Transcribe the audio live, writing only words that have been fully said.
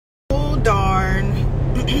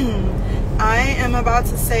about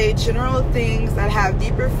to say general things that have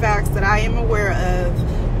deeper facts that I am aware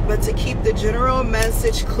of, but to keep the general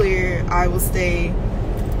message clear, I will stay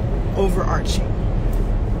overarching.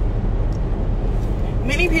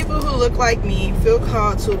 Many people who look like me feel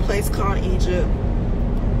called to a place called Egypt.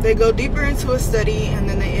 They go deeper into a study and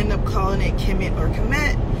then they end up calling it Kemet or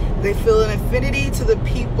Kemet. They feel an affinity to the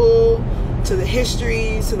people, to the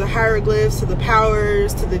histories, to the hieroglyphs, to the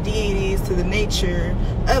powers, to the deities, to the nature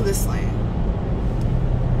of this land.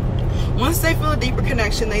 Once they feel a deeper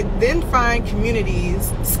connection, they then find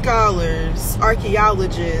communities, scholars,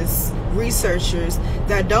 archaeologists, researchers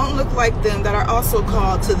that don't look like them that are also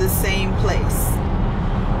called to the same place.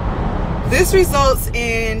 This results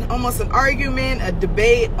in almost an argument, a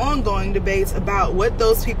debate, ongoing debates about what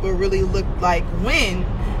those people really look like, when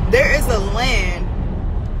there is a land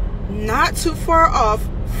not too far off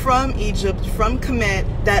from Egypt, from Kemet,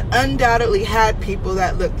 that undoubtedly had people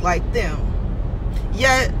that looked like them.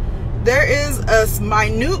 Yet there is a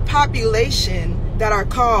minute population that are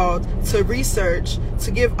called to research,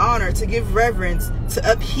 to give honor, to give reverence, to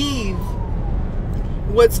upheave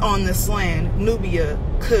what's on this land. Nubia,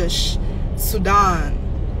 Kush, Sudan,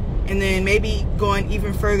 and then maybe going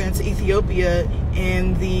even further into Ethiopia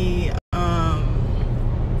and the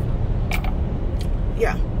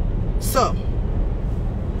so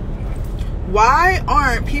why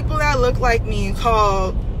aren't people that look like me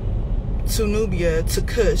called to Nubia, to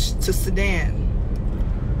Kush, to Sudan?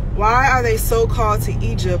 Why are they so called to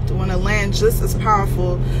Egypt when a land just as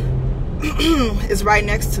powerful is right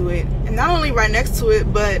next to it? And not only right next to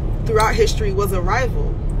it, but throughout history was a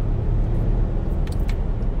rival.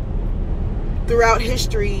 Throughout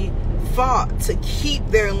history fought to keep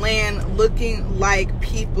their land looking like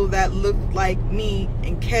people that looked like me,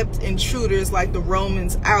 and kept intruders like the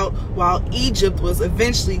Romans out, while Egypt was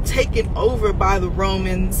eventually taken over by the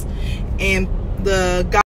Romans and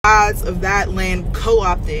the gods of that land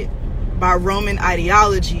co-opted by Roman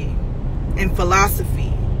ideology and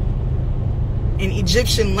philosophy. And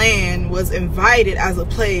Egyptian land was invited as a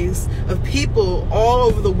place of people all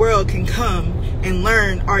over the world can come and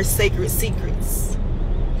learn our sacred secrets.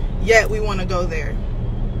 Yet we want to go there.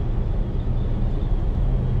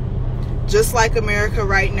 Just like America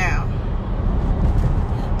right now.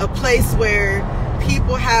 A place where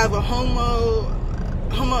people have a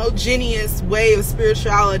homogeneous way of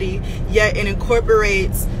spirituality, yet it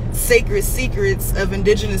incorporates sacred secrets of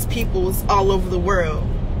indigenous peoples all over the world.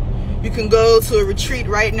 You can go to a retreat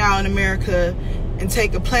right now in America and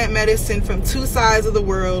take a plant medicine from two sides of the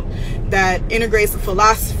world that integrates a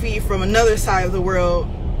philosophy from another side of the world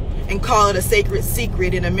and call it a sacred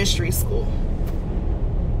secret in a mystery school.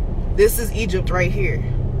 This is Egypt right here.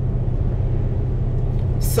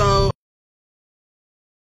 So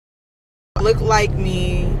look like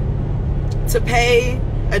me to pay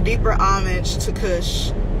a deeper homage to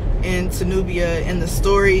Kush and to Nubia and the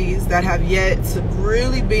stories that have yet to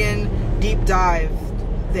really been deep dived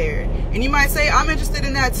there. And you might say, I'm interested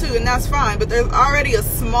in that too, and that's fine, but there's already a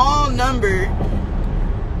small number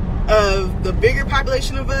of the bigger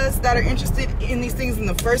population of us that are interested in these things in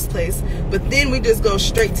the first place, but then we just go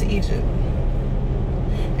straight to Egypt.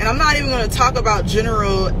 And I'm not even going to talk about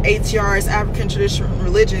general ATRs, African traditional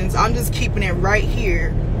religions. I'm just keeping it right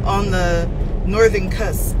here on the northern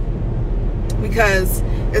cusp, because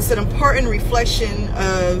it's an important reflection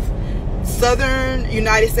of southern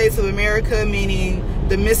United States of America, meaning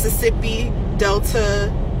the Mississippi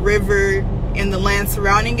Delta River and the land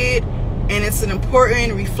surrounding it. And it's an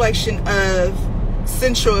important reflection of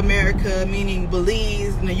Central America, meaning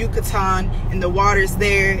Belize and the Yucatan and the waters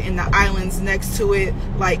there and the islands next to it,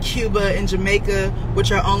 like Cuba and Jamaica,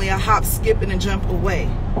 which are only a hop, skip, and a jump away.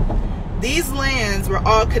 These lands were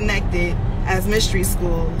all connected as mystery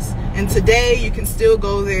schools, and today you can still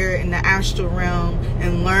go there in the astral realm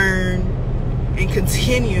and learn and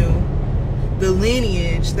continue the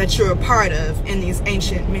lineage that you're a part of in these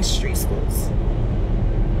ancient mystery schools.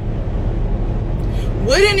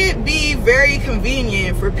 Wouldn't it be very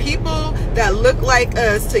convenient for people that look like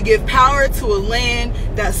us to give power to a land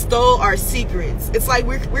that stole our secrets? It's like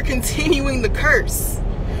we're continuing the curse.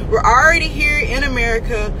 We're already here in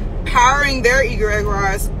America, powering their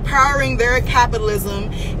egregores, powering their capitalism,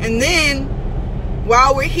 and then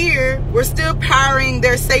while we're here, we're still powering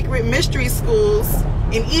their sacred mystery schools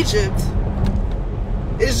in Egypt.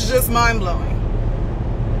 It's just mind-blowing.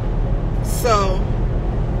 So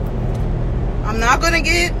I'm not going to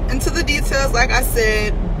get into the details, like I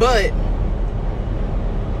said, but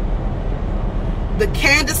the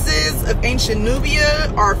Candaces of ancient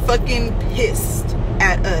Nubia are fucking pissed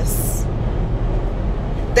at us.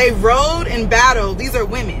 They rode in battle. These are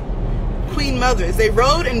women Queen Mothers. They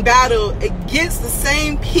rode in battle against the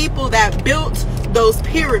same people that built those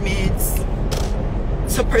pyramids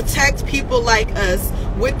to protect people like us,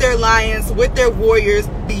 with their lions, with their warriors,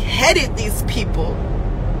 beheaded these people,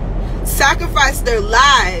 sacrificed their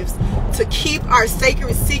lives to keep our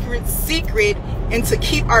sacred secrets secret and to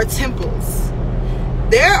keep our temples.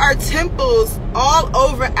 There are temples all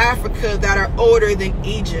over Africa that are older than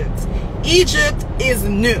Egypt. Egypt is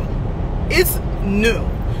new. It's new.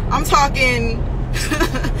 I'm talking,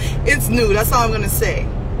 it's new. That's all I'm going to say.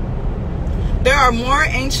 There are more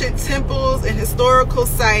ancient temples and historical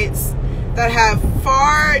sites that have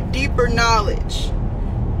far deeper knowledge,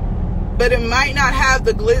 but it might not have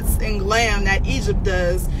the glitz and glam that Egypt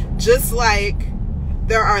does, just like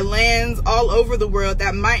there are lands all over the world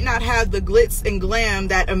that might not have the glitz and glam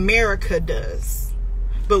that America does,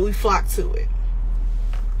 but we flock to it.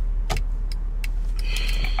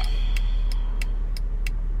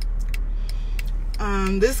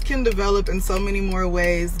 This can develop in so many more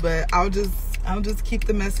ways, but I'll just keep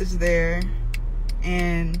the message there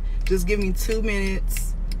and just give me 2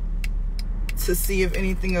 minutes to see if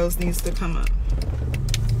anything else needs to come up.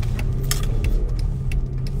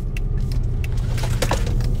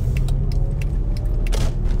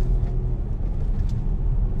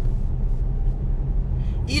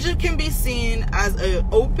 Egypt can be seen as an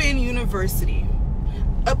open university,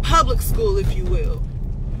 a public school, if you will,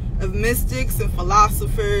 of mystics and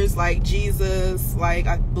philosophers like Jesus, like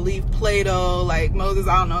I believe Plato, like Moses,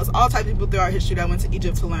 I don't know. It's all types of people throughout history that went to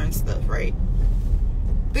Egypt to learn stuff, right?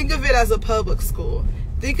 Think of it as a public school.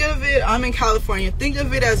 Think of it, I'm in California, think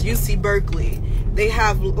of it as UC Berkeley. They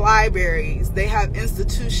have libraries, they have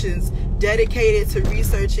institutions dedicated to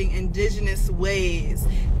researching indigenous ways.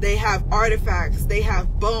 They have artifacts, they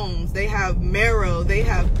have bones, they have marrow, they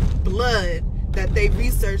have blood that they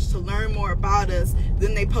research to learn more about us.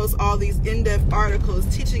 Then they post all these in-depth articles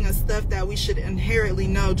teaching us stuff that we should inherently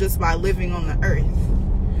know just by living on the earth.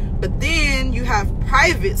 But then you have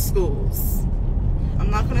private schools. I'm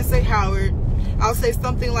not going to say Howard. I'll say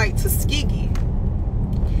something like Tuskegee,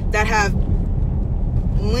 that have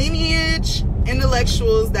lineage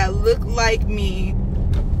intellectuals that look like me,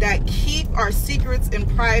 that keep our secrets in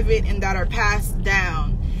private and that are passed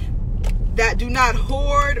down, that do not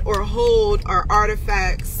hoard or hold our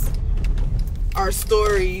artifacts, our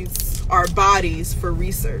stories, our bodies for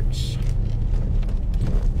research.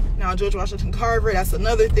 Now, George Washington Carver, that's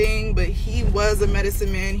another thing, but he was a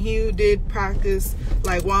medicine man. He did practice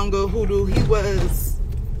like Wango Hoodoo. He was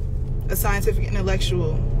a scientific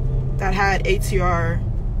intellectual that had ATR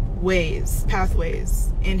ways,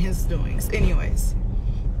 pathways in his doings. Anyways,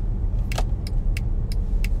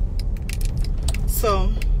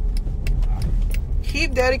 so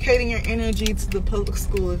keep dedicating your energy to the public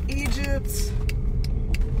school of Egypt,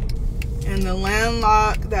 and the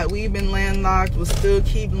landlocked that we've been landlocked will still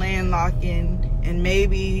keep landlocking, and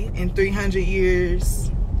maybe in 300 years,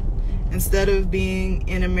 instead of being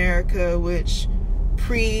in America, which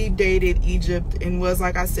predated Egypt and was,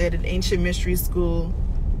 like I said, an ancient mystery school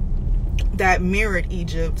that mirrored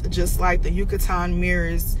Egypt, just like the Yucatan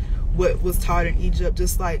mirrors what was taught in Egypt,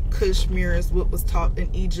 just like Kush mirrors what was taught in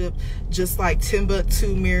Egypt, just like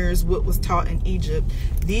Timbuktu mirrors what was taught in Egypt.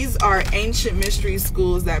 These are ancient mystery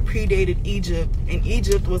schools that predated Egypt, and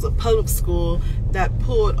Egypt was a public school that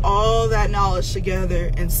pulled all that knowledge together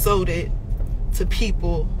and sold it to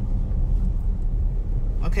people.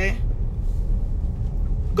 Okay?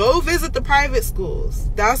 Go visit the private schools.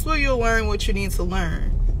 That's where you'll learn what you need to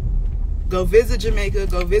learn. Go visit Jamaica,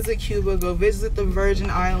 go visit Cuba, go visit the Virgin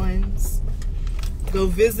Islands, go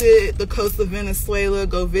visit the coast of Venezuela,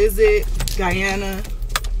 go visit Guyana,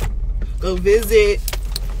 go visit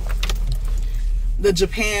the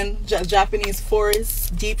Japanese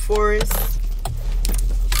forests, deep forests,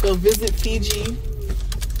 go visit Fiji.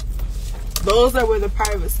 Those are where the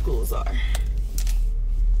private schools are.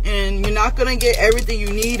 And you're not going to get everything you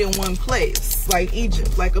need in one place, like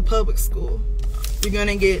Egypt, like a public school. You're going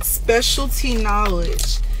to get specialty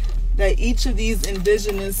knowledge that each of these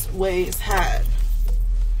indigenous ways had.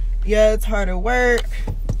 Yeah, it's harder work,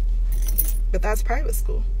 but that's private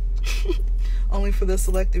school. Only for the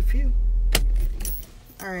selective few.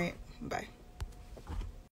 All right, bye.